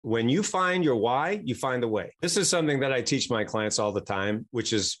When you find your why, you find the way. This is something that I teach my clients all the time,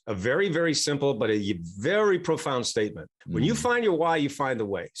 which is a very, very simple, but a very profound statement. When you find your why, you find the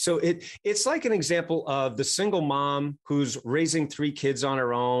way. So it's like an example of the single mom who's raising 3 kids on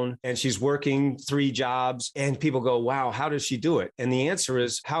her own and she's working 3 jobs, and people go, wow, how does she do it? And the answer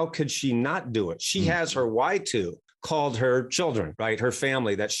is, how could she not do it? She has her why to, called her children, right? Her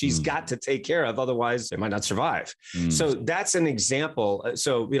family that she's got to take care of. Otherwise, they might not survive. So that's an example.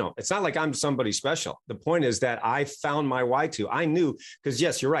 So, it's not like I'm somebody special. The point is that I found my why to. I knew, because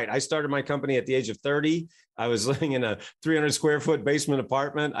yes, you're right. I started my company at the age of 30. I was living in a 300 square foot basement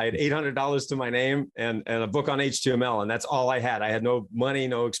apartment. I had $800 to my name and a book on HTML. And that's all I had. I had no money,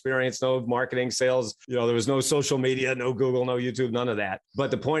 no experience, no marketing, sales. There was no social media, no Google, no YouTube, none of that. But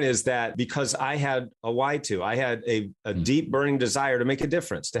the point is that because I had a why to, I had a deep burning desire to make a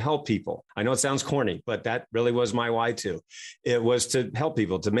difference, to help people. I know it sounds corny, but that really was my why to. It was to help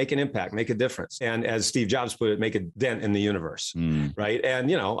people, to make an impact, make a difference. And as Steve Jobs put it, make a dent in the universe, right?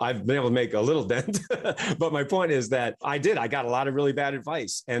 And, I've been able to make a little dent, but my point is that I got a lot of really bad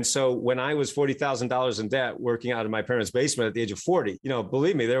advice. And so when I was $40,000 in debt working out of my parents' basement at the age of 40,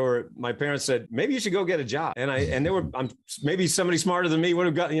 believe me, my parents said, maybe you should go get a job. And maybe somebody smarter than me would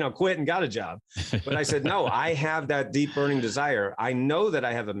have got, quit and got a job. But I said, no, I have that deep burning desire. I know that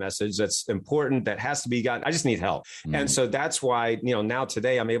I have a message that's important, that has to be gotten. I just need help. And so that's why, now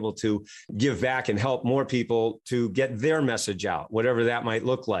today I'm able to give back and help more people to get their message out, whatever that might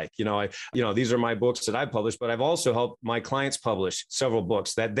look like. These are my books that I published, but I've also helped my clients publish several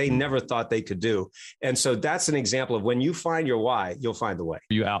books that they never thought they could do. And so that's an example of when you find your why, you'll find the way.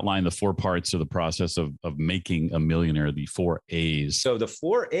 You outline the 4 parts of the process of making a millionaire, the 4 A's. So the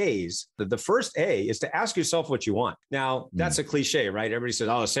 4 A's, the first A is to ask yourself what you want. Now, that's a cliche, right? Everybody says,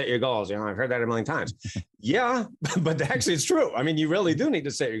 oh, set your goals. I've heard that a million times. Yeah, but actually it's true. I mean, you really do need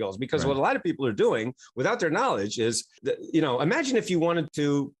to set your goals, because what a lot of people are doing without their knowledge is, imagine if you wanted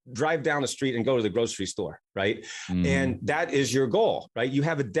to drive down the street and go to the grocery store, right? And that is your goal, right? You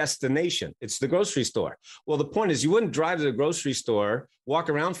have a destination. It's the grocery store. Well, the point is you wouldn't drive to the grocery store, walk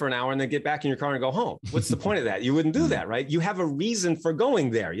around for an hour, and then get back in your car and go home. What's the point of that? You wouldn't do that, right? You have a reason for going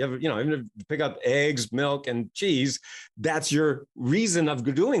there. You have, even if you pick up eggs, milk, and cheese, that's your reason of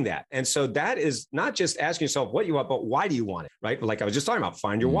doing that. And so that is not just asking yourself what you want, but why do you want it, right? Like I was just talking about,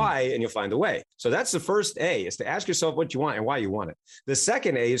 find your why and you'll find the way. So that's the first A, is to ask yourself what you want and why you want it. The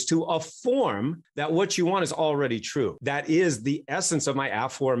second A is to affirm that what you want is already true. That is the essence of my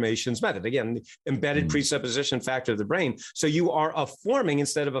Afformations method. Again, the embedded presupposition factor of the brain. So you are affirming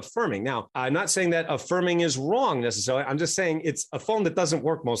instead of affirming. Now, I'm not saying that affirming is wrong necessarily. I'm just saying it's a phone that doesn't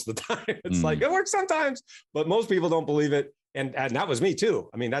work most of the time. It's like, it works sometimes, but most people don't believe it. And that was me too.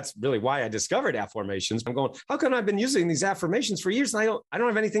 I mean, that's really why I discovered Afformations. I'm going, how come I've been using these affirmations for years and I don't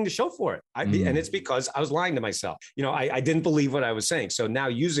have anything to show for it? And it's because I was lying to myself. I didn't believe what I was saying. So now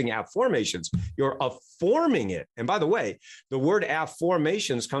using Afformations, you're affirming it. And by the way, the word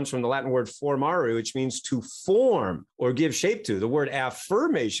Afformations comes from the Latin word formare, which means to form or give shape to. The word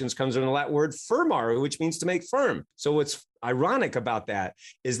affirmations comes from the Latin word firmare, which means to make firm. So what's ironic about that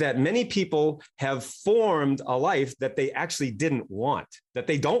is that many people have formed a life that they actually didn't want, that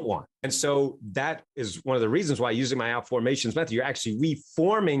they don't want. And so that is one of the reasons why using my Afformations method, you're actually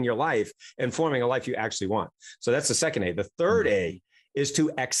reforming your life and forming a life you actually want. So that's the second A. The third A is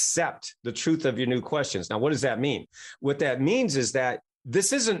to accept the truth of your new questions. Now, what does that mean? What that means is that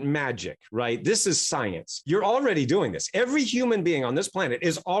this isn't magic, right? This is science. You're already doing this. Every human being on this planet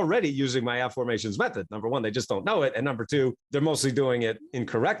is already using my Afformations method. Number one, they just don't know it. And number two, they're mostly doing it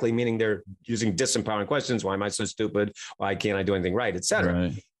incorrectly, meaning they're using disempowering questions. Why am I so stupid? Why can't I do anything right? Et cetera.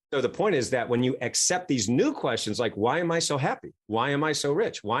 Right. So the point is that when you accept these new questions, like, why am I so happy? Why am I so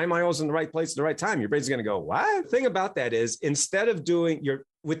rich? Why am I always in the right place at the right time? Your brain's going to go, what? The thing about that is, instead of doing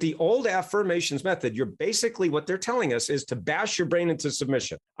with the old Afformations method, you're basically, what they're telling us is to bash your brain into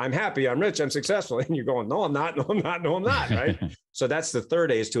submission. I'm happy, I'm rich, I'm successful. And you're going, no, I'm not, no, I'm not, no, I'm not, right? So that's the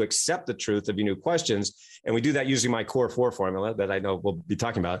third A, is to accept the truth of your new questions. And we do that using my core 4 formula that I know we'll be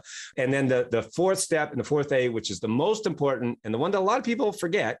talking about. And then the fourth step and the fourth A, which is the most important and the one that a lot of people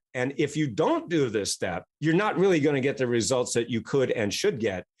forget. And if you don't do this step, you're not really going to get the results that you could and should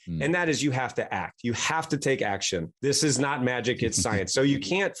get. And that is, you have to act. You have to take action. This is not magic, it's science. So you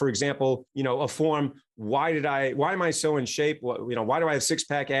can't, for example, affirm, why am I so in shape? Why do I have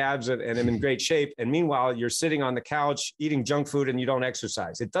 6-pack abs and I'm in great shape? And meanwhile, you're sitting on the couch eating junk food and you don't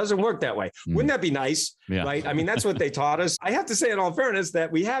exercise. It doesn't work that way. Wouldn't that be nice? Yeah. Right? I mean, that's what they taught us. I have to say, in all fairness,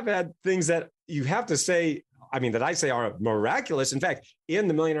 that we have had things that you have to say that I say are miraculous. In fact, in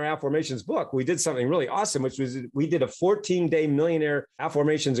the Millionaire Afformations book, we did something really awesome, which was we did a 14-day millionaire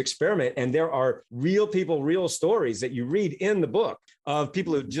affirmations experiment. And there are real people, real stories that you read in the book of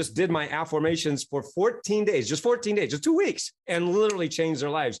people who just did my affirmations for 14 days, just 14 days, just 2 weeks, and literally changed their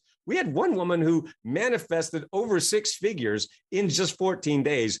lives. We had one woman who manifested over 6 figures in just 14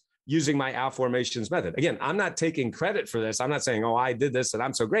 days using my affirmations method. Again, I'm not taking credit for this. I'm not saying, oh, I did this and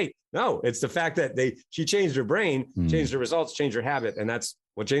I'm so great. No, it's the fact that she changed her brain, changed her results, changed her habit. And that's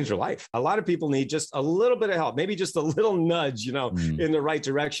what changed her life. A lot of people need just a little bit of help, maybe just a little nudge, in the right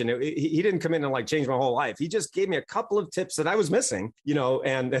direction. He didn't come in and change my whole life. He just gave me a couple of tips that I was missing,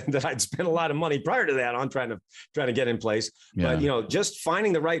 and that I'd spent a lot of money prior to that on trying to get in place. Yeah. But, just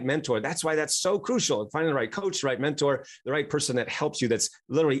finding the right mentor, that's why that's so crucial. Finding the right coach, the right mentor, the right person that helps you, that's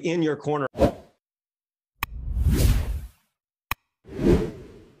literally in your corner.